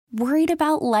Worried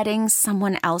about letting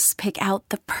someone else pick out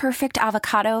the perfect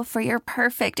avocado for your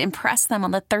perfect impress them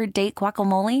on the third date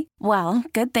guacamole? Well,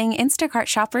 good thing Instacart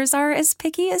shoppers are as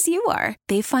picky as you are.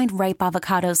 They find ripe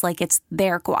avocados like it's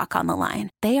their guac on the line.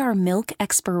 They are milk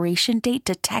expiration date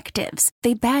detectives.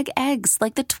 They bag eggs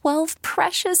like the 12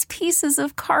 precious pieces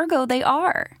of cargo they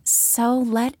are. So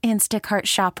let Instacart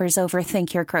shoppers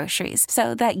overthink your groceries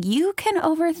so that you can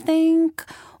overthink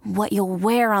what you'll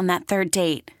wear on that third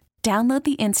date. Download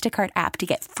the Instacart app to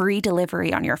get free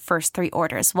delivery on your first 3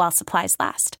 orders while supplies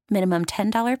last. Minimum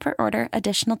 $10 per order.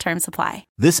 Additional terms apply.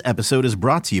 This episode is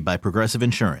brought to you by Progressive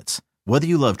Insurance. Whether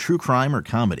you love true crime or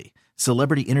comedy,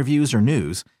 celebrity interviews or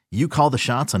news, you call the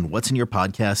shots on what's in your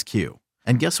podcast queue.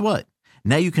 And guess what?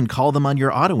 Now you can call them on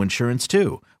your auto insurance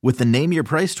too with the Name Your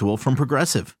Price tool from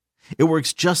Progressive. It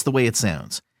works just the way it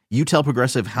sounds. You tell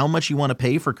Progressive how much you want to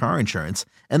pay for car insurance,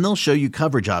 and they'll show you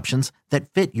coverage options that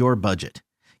fit your budget.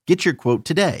 Get your quote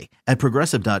today at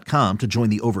Progressive.com to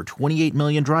join the over 28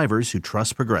 million drivers who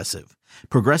trust Progressive.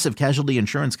 Progressive Casualty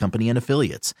Insurance Company and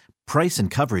Affiliates. Price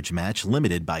and coverage match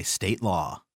limited by state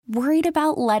law. Worried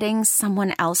about letting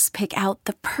someone else pick out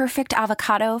the perfect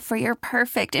avocado for your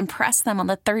perfect impress them on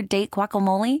the third date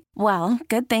guacamole? Well,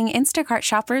 good thing Instacart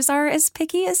shoppers are as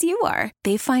picky as you are.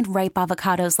 They find ripe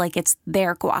avocados like it's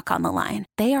their guac on the line.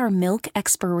 They are milk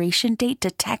expiration date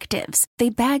detectives. They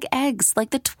bag eggs like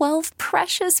the 12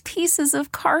 precious pieces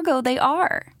of cargo they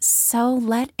are. So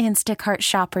let Instacart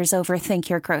shoppers overthink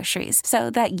your groceries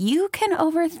so that you can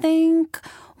overthink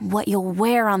what you'll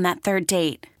wear on that third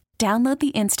date. Download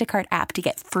the Instacart app to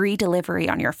get free delivery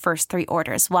on your first 3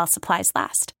 orders while supplies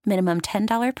last. Minimum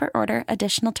 $10 per order.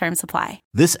 Additional terms apply.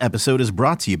 This episode is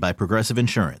brought to you by Progressive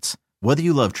Insurance. Whether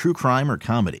you love true crime or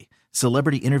comedy,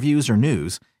 celebrity interviews or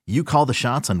news, you call the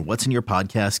shots on what's in your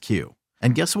podcast queue.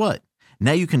 And guess what?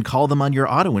 Now you can call them on your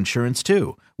auto insurance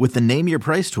too with the Name Your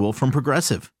Price tool from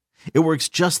Progressive. It works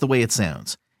just the way it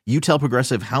sounds. You tell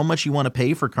Progressive how much you want to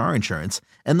pay for car insurance,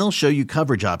 and they'll show you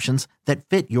coverage options that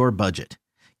fit your budget.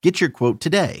 Get your quote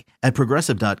today at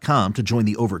Progressive.com to join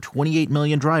the over 28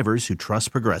 million drivers who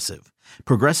trust Progressive.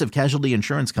 Progressive Casualty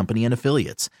Insurance Company and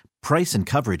Affiliates. Price and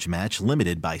coverage match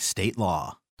limited by state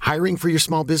law. Hiring for your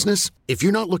small business? If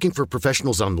you're not looking for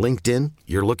professionals on LinkedIn,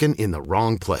 you're looking in the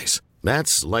wrong place.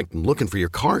 That's like looking for your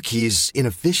car keys in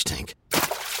a fish tank.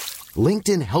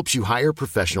 LinkedIn helps you hire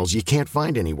professionals you can't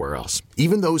find anywhere else,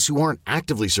 even those who aren't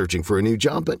actively searching for a new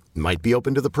job but might be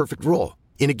open to the perfect role.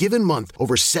 In a given month,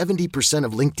 over 70%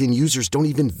 of LinkedIn users don't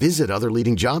even visit other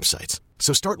leading job sites.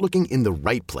 So start looking in the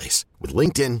right place. With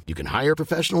LinkedIn, you can hire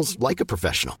professionals like a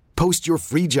professional. Post your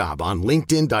free job on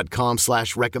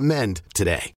linkedin.com/recommend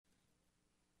today.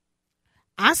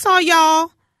 I saw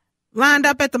y'all lined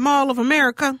up at the Mall of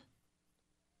America,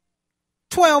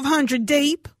 1,200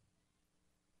 deep,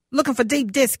 looking for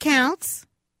deep discounts,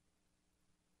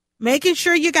 making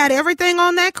sure you got everything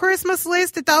on that Christmas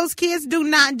list that those kids do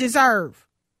not deserve.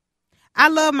 I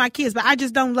love my kids, but I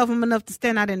just don't love them enough to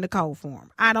stand out in the cold for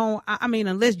them. I mean,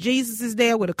 unless Jesus is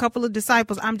there with a couple of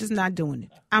disciples, I'm just not doing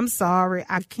it. I'm sorry.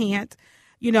 I can't.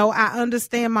 You know, I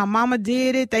understand my mama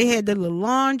did it. They had the little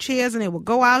lawn chairs and they would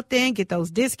go out there and get those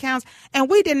discounts. And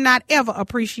we did not ever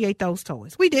appreciate those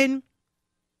toys. We didn't.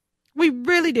 We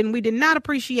really didn't. We did not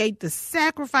appreciate the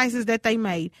sacrifices that they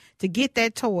made to get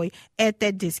that toy at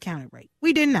that discounted rate.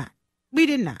 We did not. We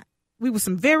did not. We were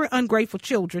some very ungrateful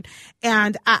children.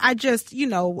 And I just, you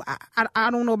know,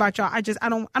 I don't know about y'all. I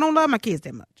don't love my kids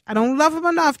that much. I don't love them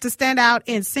enough to stand out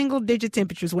in single digit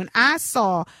temperatures. When I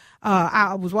saw,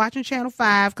 I was watching Channel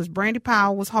 5 because Brandy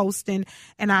Powell was hosting,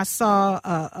 and I saw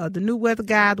the new weather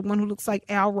guy, the one who looks like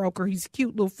Al Roker. He's a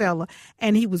cute little fella,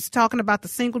 and he was talking about the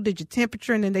single digit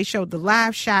temperature, and then they showed the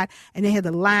live shot, and they had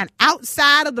the line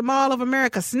outside of the Mall of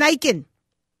America snaking.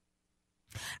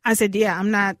 I said, yeah,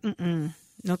 I'm not,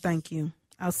 no thank you.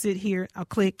 I'll sit here, I'll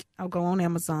click, I'll go on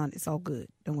Amazon. It's all good.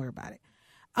 Don't worry about it.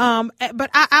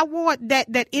 But I want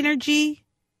that energy,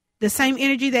 the same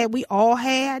energy that we all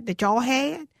had, that y'all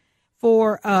had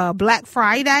for Black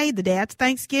Friday, the day after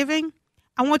Thanksgiving.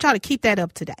 I want y'all to keep that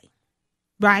up today,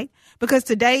 right? Because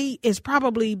today is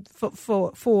probably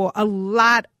for a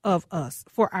lot of us,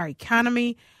 for our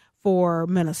economy, for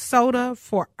Minnesota,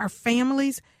 for our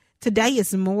families. Today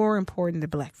is more important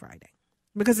than Black Friday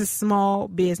because it's Small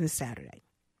Business Saturday.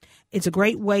 It's a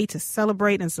great way to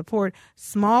celebrate and support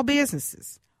small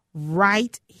businesses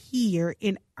right here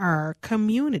in our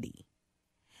community.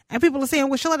 And people are saying,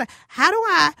 well, Sheletta, how do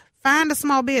I find a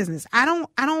small business? I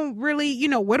don't really, you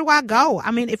know, where do I go?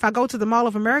 I mean, if I go to the Mall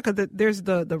of America, there's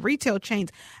the retail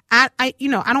chains. I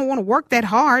don't want to work that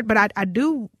hard, but I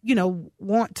do, you know,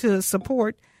 want to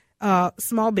support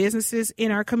small businesses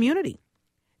in our community.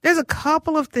 there's a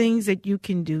couple of things that you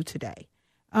can do today.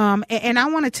 And I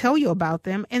want to tell you about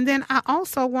them. And then I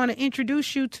also want to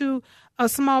introduce you to a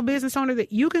small business owner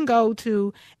that you can go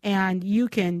to, and you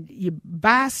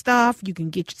buy stuff. You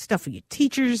can get stuff for your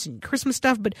teachers and Christmas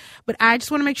stuff. But I just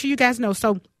want to make sure you guys know.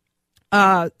 So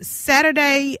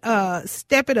Saturday,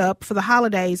 Step It Up for the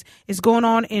holidays is going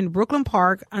on in Brooklyn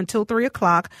Park until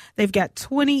 3:00. They've got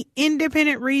 20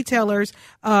 independent retailers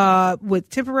with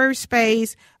temporary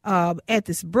space at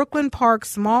this Brooklyn Park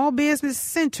Small Business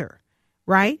Center.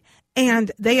 Right?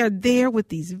 And they are there with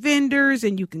these vendors,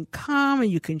 and you can come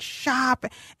and you can shop,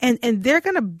 and they're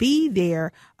going to be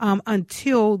there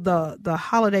until the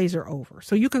holidays are over.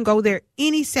 So you can go there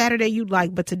any Saturday you'd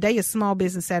like, but today is Small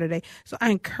Business Saturday. So I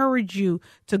encourage you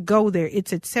to go there.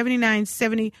 It's at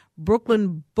 7970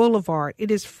 Brooklyn Boulevard.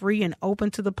 It is free and open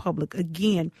to the public.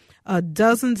 Again,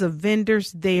 dozens of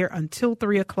vendors there until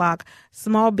 3:00.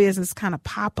 Small business kind of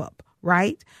pop up,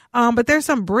 right? But there's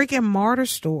some brick and mortar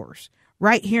stores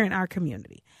right here in our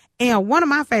community. And one of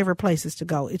my favorite places to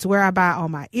go, it's where I buy all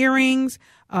my earrings.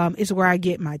 It's where I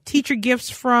get my teacher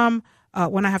gifts from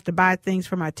when I have to buy things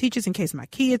for my teachers in case my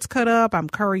kids cut up. I'm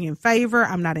currying favor.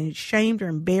 I'm not ashamed or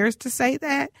embarrassed to say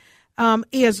that.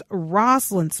 Is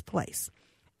Rosalind's place.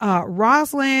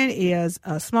 Rosalind is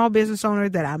a small business owner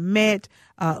that I met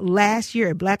last year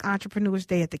at Black Entrepreneurs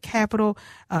Day at the Capitol.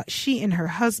 She and her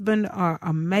husband are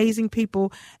amazing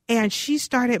people, and she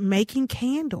started making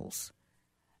candles.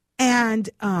 And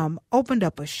opened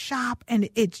up a shop, and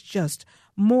it's just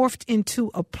morphed into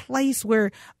a place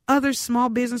where other small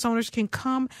business owners can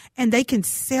come and they can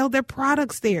sell their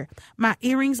products there. My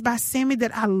earrings by Sammy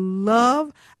that I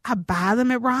love, I buy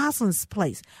them at Rosalind's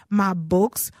place. My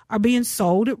books are being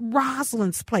sold at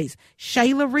Rosalind's place.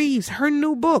 Shayla Reeves, her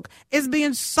new book is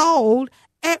being sold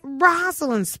at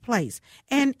Rosalind's place.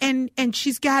 And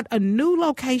she's got a new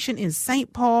location in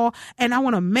St. Paul. And I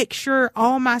want to make sure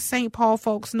all my St. Paul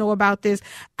folks know about this.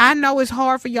 I know it's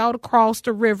hard for y'all to cross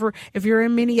the river if you're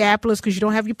in Minneapolis because you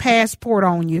don't have your passport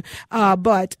on you.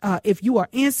 But if you are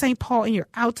in St. Paul and you're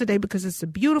out today because it's a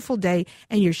beautiful day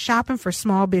and you're shopping for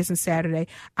Small Business Saturday,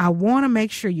 I want to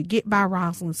make sure you get by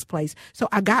Rosalind's place. So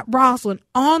I got Rosalind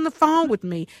on the phone with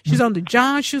me. She's on the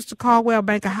John Schuster Caldwell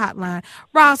Banker hotline.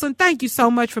 Rosalind, thank you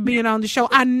so much for being on the show.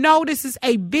 I know this is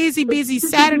a busy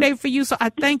Saturday for you, so I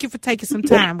thank you for taking some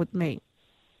time with me.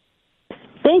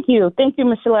 Thank you. Thank you,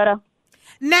 Ms. Sheletta.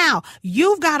 Now,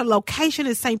 you've got a location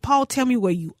in St. Paul. Tell me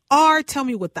where you are. Tell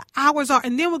me what the hours are,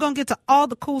 and then we're going to get to all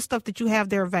the cool stuff that you have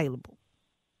there available.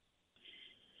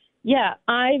 Yeah,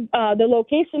 the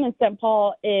location in St.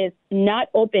 Paul is not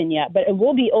open yet, but it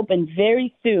will be open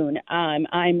very soon.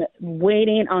 I'm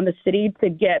waiting on the city to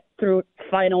get through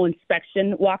final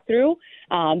inspection walkthrough.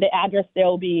 The address there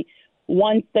will be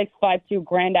 1652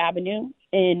 Grand Avenue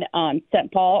in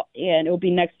St. Paul, and it will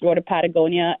be next door to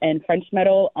Patagonia and French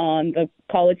Meadow on the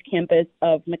college campus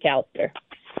of McAllister.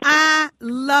 I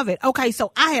love it. Okay,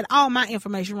 so I had all my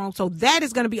information wrong. So that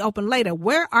is going to be open later.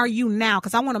 Where are you now?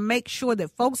 Because I want to make sure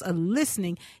that folks are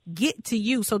listening, get to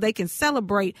you so they can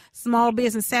celebrate Small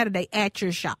Business Saturday at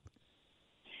your shop.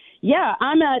 Yeah,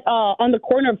 I'm at on the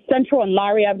corner of Central and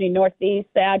Lowry Avenue Northeast.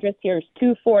 The address here is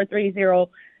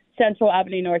 2430 Central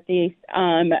Avenue Northeast.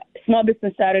 Small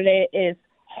Business Saturday is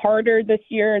harder this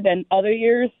year than other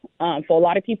years for a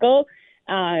lot of people.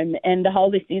 And the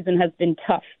holiday season has been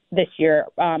tough this year.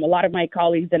 A lot of my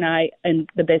colleagues and I in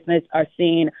the business are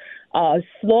seeing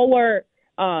slower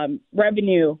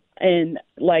revenue in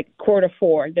like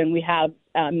Q4 than we have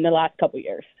in the last couple of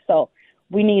years. So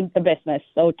we need the business.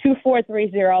 So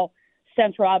 2430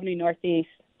 Central Avenue Northeast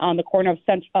on the corner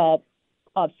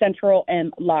of Central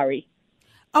and Lowry.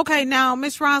 Okay, now,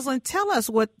 Miss Rosalind, tell us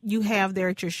what you have there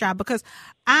at your shop, because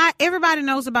everybody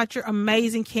knows about your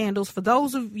amazing candles. For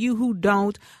those of you who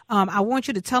don't, I want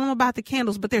you to tell them about the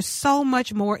candles, but there's so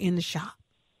much more in the shop.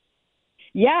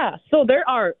 Yeah, so there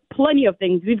are plenty of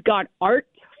things. We've got art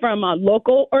from a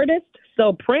local artist,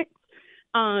 so prints,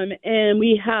 and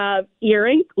we have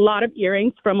earrings, a lot of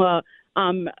earrings from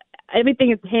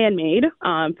everything is handmade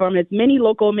from as many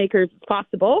local makers as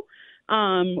possible.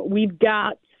 We've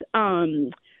got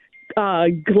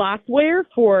glassware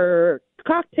for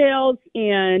cocktails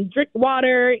and drink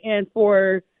water and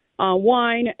for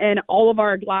wine, and all of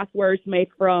our glassware is made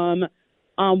from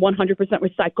 100%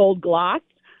 recycled glass.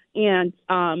 And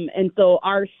so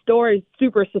our store is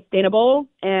super sustainable,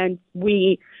 and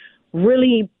we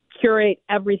really curate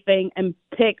everything and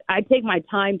I take my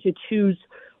time to choose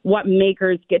what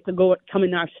makers get to come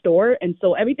in our store. And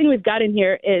so everything we've got in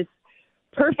here is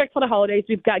perfect for the holidays.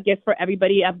 We've got gifts for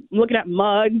everybody. I'm looking at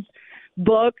mugs,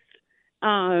 books,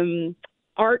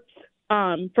 art,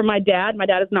 for my dad. My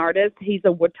dad is an artist. He's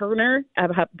a wood turner.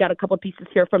 I've got a couple of pieces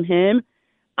here from him.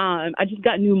 I just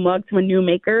got new mugs from a new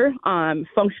maker,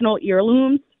 Functional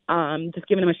Heirlooms. Just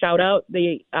giving them a shout out.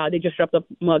 They just dropped the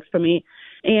mugs for me.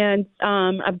 And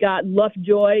I've got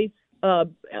Lovejoy's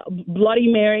Bloody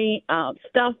Mary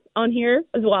stuff on here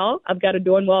as well. I've got a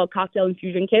Doing Well cocktail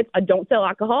infusion kit. I don't sell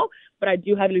alcohol, but I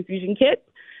do have an infusion kit.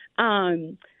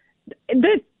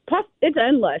 It's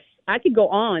endless. I could go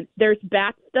on. There's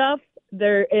bat stuff.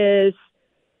 There is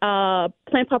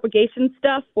plant propagation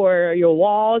stuff for your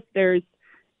walls. There's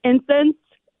incense.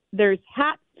 There's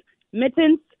hats,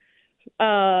 mittens,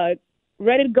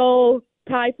 ready to go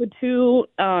tie for two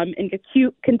in a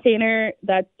cute container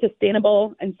that's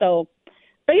sustainable. And so,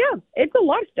 but yeah, it's a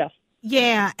lot of stuff.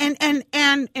 Yeah,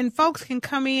 and folks can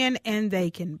come in and they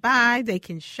can buy, they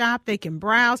can shop, they can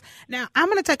browse. Now, I'm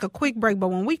going to take a quick break, but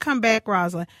when we come back,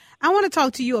 Rosalind, I want to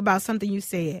talk to you about something you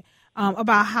said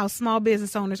about how small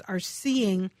business owners are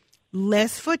seeing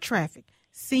less foot traffic,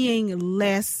 seeing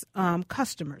less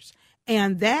customers.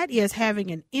 And that is having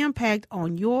an impact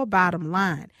on your bottom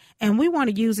line. And we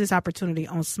want to use this opportunity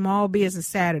on Small Business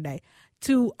Saturday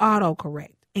to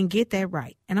autocorrect and get that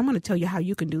right. And I'm going to tell you how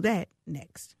you can do that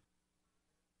next.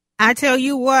 I tell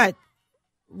you what,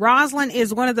 Rosalind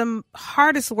is one of the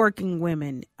hardest working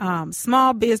women,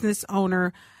 small business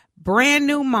owner, brand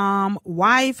new mom,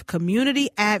 wife,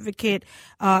 community advocate.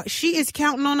 She is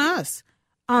counting on us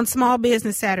on Small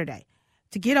Business Saturday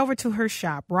to get over to her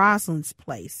shop, Rosalind's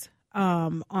Place,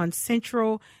 on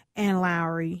Central and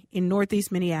Lowry in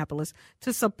Northeast Minneapolis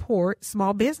to support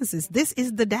small businesses. This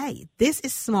is the day. This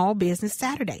is Small Business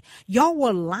Saturday. Y'all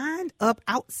were lined up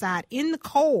outside in the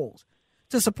cold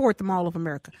to support the Mall of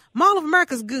America. Mall of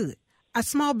America is good. Our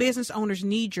small business owners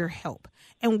need your help.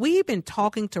 And we've been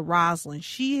talking to Rosalind.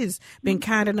 She has been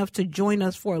kind enough to join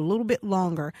us for a little bit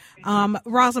longer.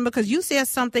 Rosalind, because you said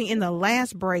something in the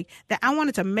last break that I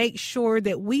wanted to make sure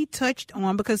that we touched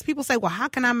on, because people say, well, how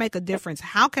can I make a difference?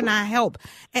 How can I help?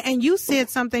 And you said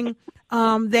something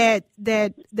that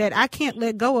I can't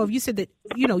let go of. You said that,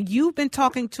 you've been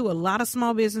talking to a lot of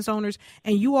small business owners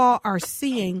and you all are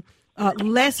seeing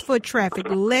less foot traffic,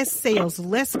 less sales,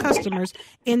 less customers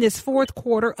in this fourth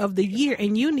quarter of the year,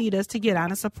 and you need us to get out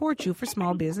and support you for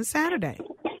Small Business Saturday.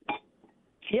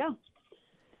 Yeah.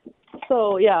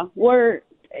 So yeah,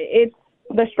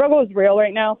 the struggle is real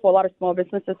right now for a lot of small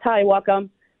businesses. Hi,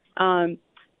 welcome.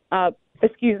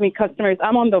 Excuse me, customers.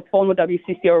 I'm on the phone with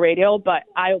WCCO Radio, but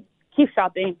I keep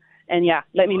shopping, and yeah,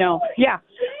 let me know. Yeah.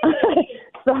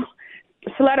 So.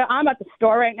 Sheletta, I'm at the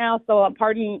store right now, so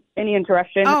pardon any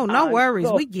interruption. Oh, no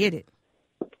worries. We get it.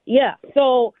 Yeah.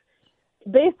 So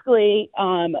basically,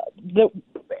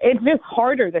 it's just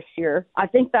harder this year. I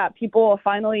think that people are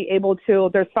finally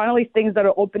there's finally things that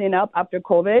are opening up after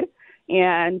COVID.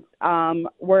 And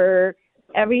where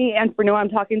every entrepreneur I'm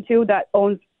talking to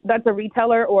that's a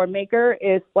retailer or a maker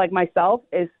is like myself,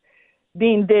 is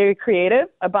being very creative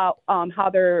about how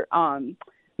they're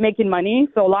making money.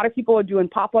 So a lot of people are doing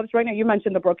pop-ups right now. You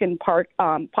mentioned the Brooklyn Park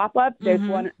pop-up. There's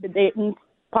one, the Dayton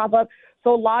pop-up.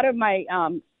 So a lot of my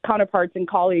counterparts and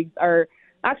colleagues are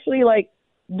actually like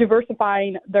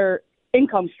diversifying their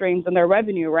income streams and their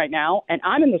revenue right now. And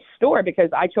I'm in the store because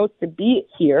I chose to be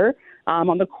here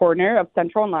on the corner of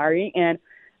Central and Lowry. And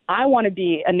I want to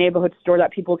be a neighborhood store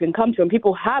that people can come to, and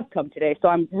people have come today. So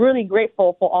I'm really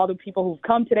grateful for all the people who've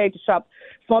come today to shop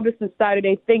Small Business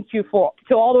Saturday. Thank you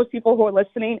to all those people who are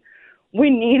listening. We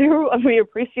need you, and we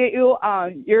appreciate you.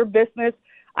 Your business,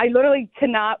 I literally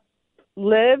cannot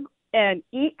live and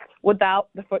eat without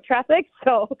the foot traffic.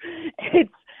 So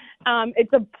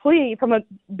it's a plea from a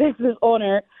business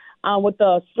owner with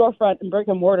the storefront and brick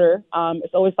and mortar.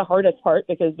 It's always the hardest part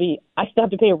because I still have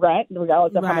to pay rent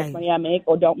regardless of how much money I make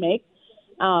or don't make.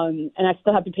 And I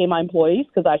still have to pay my employees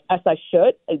because as I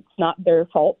should. It's not their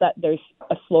fault that there's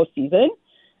a slow season.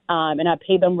 And I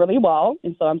pay them really well.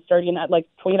 And so I'm starting at like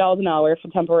 $20 an hour for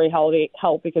temporary holiday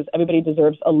help because everybody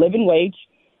deserves a living wage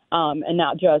and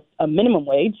not just a minimum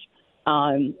wage.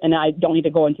 And I don't need to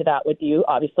go into that with you,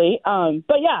 obviously.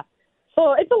 But yeah.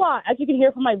 So it's a lot. As you can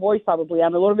hear from my voice, probably,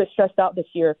 I'm a little bit stressed out this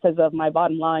year because of my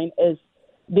bottom line is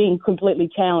being completely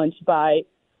challenged by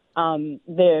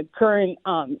the current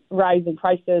rise in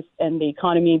prices and the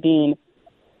economy being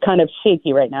kind of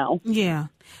shaky right now. Yeah.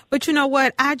 But you know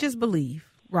what? I just believe,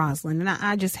 Rosalind, and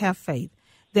I just have faith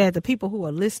that the people who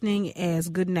are listening as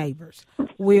good neighbors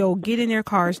will get in their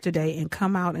cars today and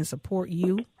come out and support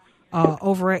you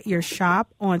over at your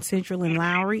shop on Central and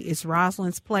Lowry. It's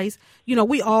Rosalind's Place. You know,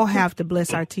 we all have to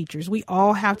bless our teachers. We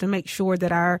all have to make sure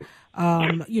that our,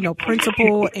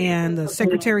 principal and the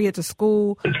secretary at the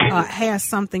school has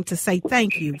something to say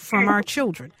thank you from our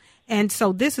children. And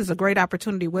so this is a great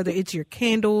opportunity, whether it's your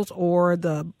candles or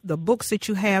the books that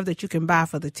you have that you can buy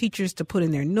for the teachers to put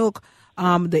in their nook,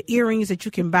 the earrings that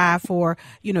you can buy for,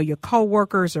 your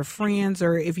coworkers or friends,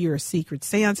 or if you're a secret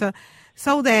Santa,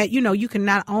 so that, you can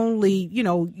not only,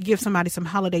 give somebody some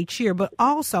holiday cheer, but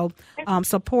also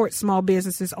support small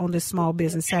businesses on this Small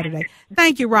Business Saturday.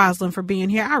 Thank you, Rosalind, for being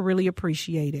here. I really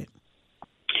appreciate it.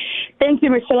 Thank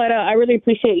you, Ms. Sheletta. I really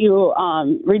appreciate you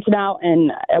reaching out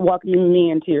and welcoming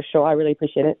me into your show. I really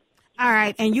appreciate it. All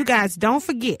right. And you guys, don't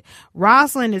forget,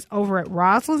 Rosalind is over at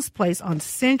Rosalind's Place on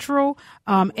Central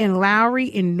and Lowry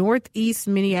in Northeast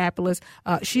Minneapolis.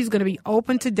 She's going to be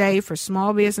open today for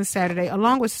Small Business Saturday,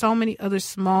 along with so many other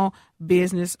small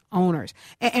business owners.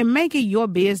 And make it your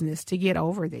business to get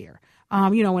over there.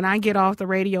 When I get off the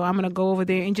radio, I'm going to go over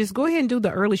there and just go ahead and do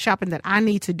the early shopping that I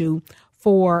need to do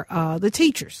for the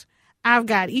teachers. I've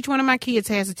got, each one of my kids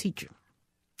has a teacher,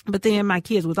 but then my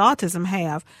kids with autism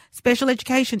have special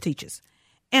education teachers.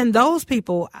 And those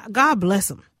people, God bless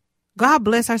them. God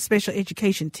bless our special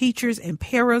education teachers and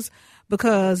paras,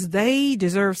 because they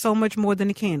deserve so much more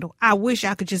than a candle. I wish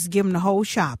I could just give them the whole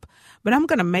shop, but I'm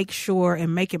going to make sure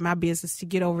and make it my business to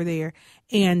get over there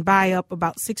and buy up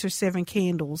about 6 or 7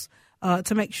 candles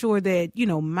to make sure that,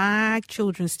 my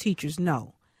children's teachers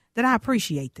know that I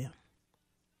appreciate them.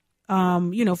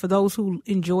 For those who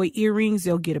enjoy earrings,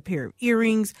 they'll get a pair of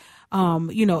earrings.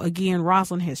 Again,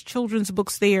 Rosalind has children's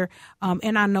books there.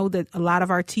 And I know that a lot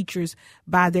of our teachers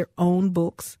buy their own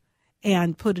books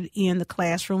and put it in the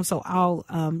classroom. So I'll,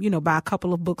 buy a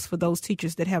couple of books for those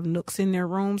teachers that have nooks in their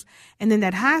rooms. And then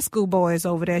that high school boy is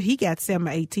over there. He got 7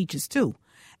 or 8 teachers too.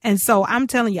 And so I'm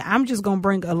telling you, I'm just going to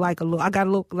bring I got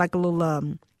a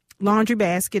little laundry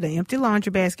basket, an empty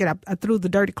laundry basket. I threw the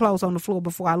dirty clothes on the floor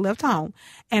before I left home,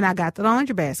 and I got the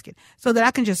laundry basket so that I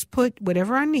can just put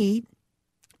whatever I need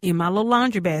in my little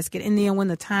laundry basket. And then when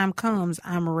the time comes,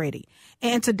 I'm ready.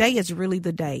 And today is really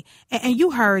the day. And you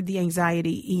heard the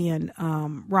anxiety in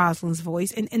Rosalind's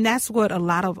voice. And that's what a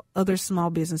lot of other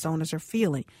small business owners are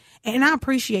feeling. And I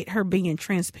appreciate her being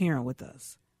transparent with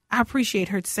us. I appreciate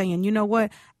her saying, you know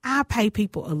what? I pay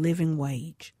people a living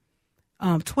wage,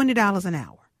 $20 an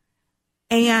hour.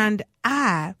 And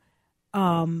I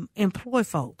employ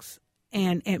folks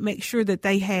and make sure that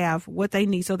they have what they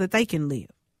need so that they can live.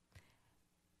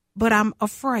 But I'm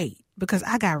afraid because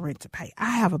I got rent to pay.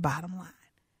 I have a bottom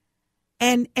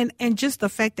line. And just the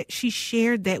fact that she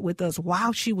shared that with us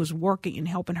while she was working and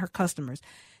helping her customers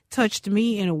touched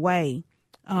me in a way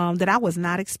that I was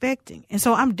not expecting. And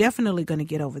so I'm definitely going to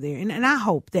get over there. And I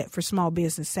hope that for Small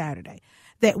Business Saturday,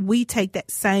 that we take that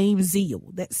same zeal,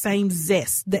 that same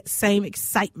zest, that same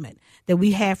excitement that we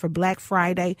had for Black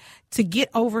Friday to get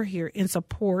over here and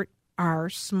support our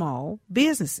small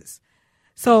businesses.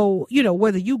 So,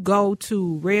 whether you go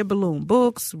to Red Balloon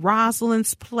Books,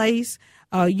 Rosalind's Place,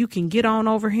 you can get on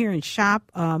over here and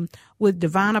shop with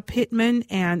Devonna Pittman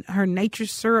and her Nature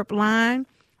Syrup line.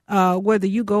 Whether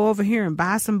you go over here and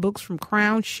buy some books from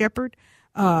Crown Shepherd,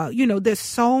 there's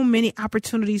so many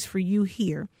opportunities for you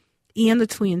here in the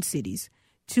Twin Cities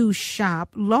to shop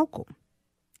local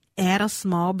at a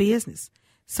small business.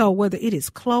 So whether it is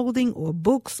clothing or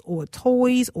books or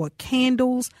toys or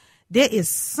candles, there is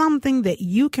something that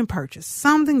you can purchase,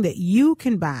 something that you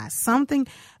can buy, something,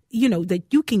 that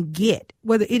you can get,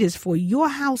 whether it is for your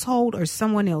household or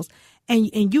someone else,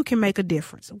 and you can make a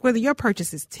difference. Whether your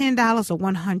purchase is $10 or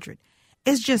 $100,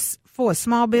 it's just, for a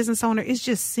small business owner, it's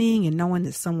just seeing and knowing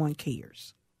that someone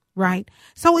cares, right?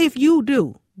 So if you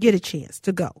do get a chance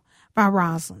to go by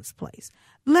Rosalind's Place,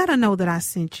 let her know that I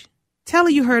sent you. Tell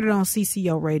her you heard it on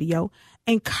CCO Radio.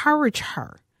 Encourage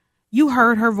her. You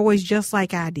heard her voice just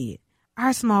like I did.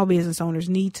 Our small business owners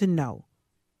need to know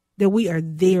that we are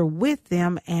there with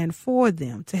them and for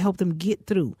them to help them get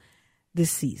through this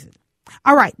season.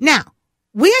 All right. Now,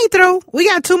 we ain't through. We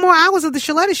got 2 more hours of the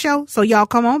Sheletta Show, so y'all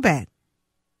come on back.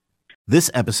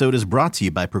 This episode is brought to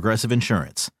you by Progressive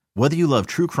Insurance. Whether you love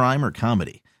true crime or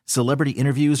comedy, celebrity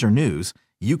interviews or news,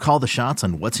 you call the shots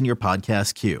on what's in your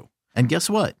podcast queue. And guess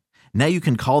what? Now you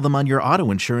can call them on your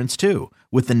auto insurance too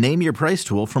with the Name Your Price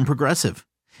tool from Progressive.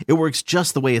 It works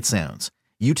just the way it sounds.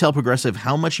 You tell Progressive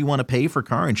how much you want to pay for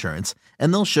car insurance,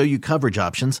 and they'll show you coverage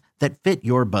options that fit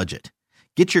your budget.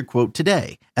 Get your quote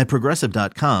today at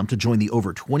Progressive.com to join the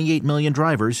over 28 million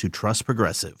drivers who trust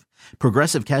Progressive.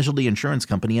 Progressive Casualty Insurance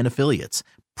Company and Affiliates.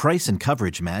 Price and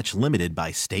coverage match limited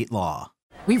by state law.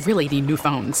 We really need new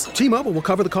phones. T-Mobile will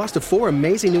cover the cost of 4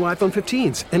 amazing new iPhone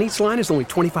 15s, and each line is only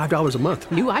 $25 a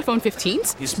month. New iPhone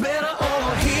 15s? It's better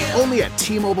over here. Only at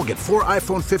T-Mobile, get 4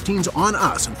 iPhone 15s on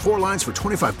us and 4 lines for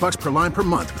 $25 per line per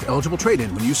month with eligible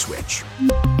trade-in when you switch.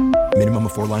 Minimum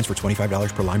of 4 lines for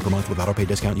 $25 per line per month with autopay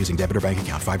discount using debit or bank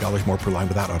account. $5 more per line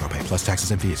without autopay, plus taxes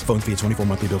and fees. Phone fee at 24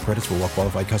 monthly bill credits for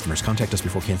well-qualified customers. Contact us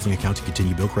before canceling account to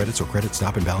continue bill credits or credit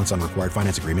stop and balance on required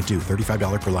finance agreement due.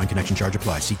 $35 per line connection charge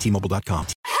applies. See T-Mobile.com.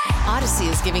 Odyssey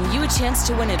is giving you a chance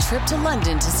to win a trip to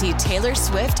London to see Taylor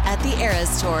Swift at the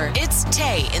Eras Tour. It's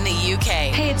Tay in the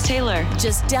UK. Hey, it's Taylor.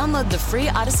 Just download the free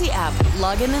Odyssey app,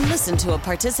 log in and listen to a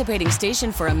participating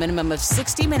station for a minimum of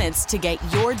 60 minutes to get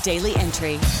your daily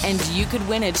entry. And you could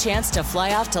win a chance to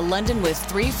fly off to London with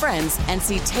 3 friends and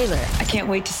see Taylor. I can't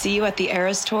wait to see you at the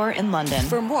Eras Tour in London.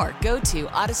 For more, go to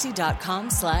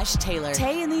odyssey.com/Taylor.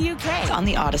 Tay in the UK. It's on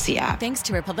the Odyssey app. Thanks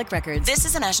to Republic Records. This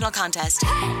is a national contest.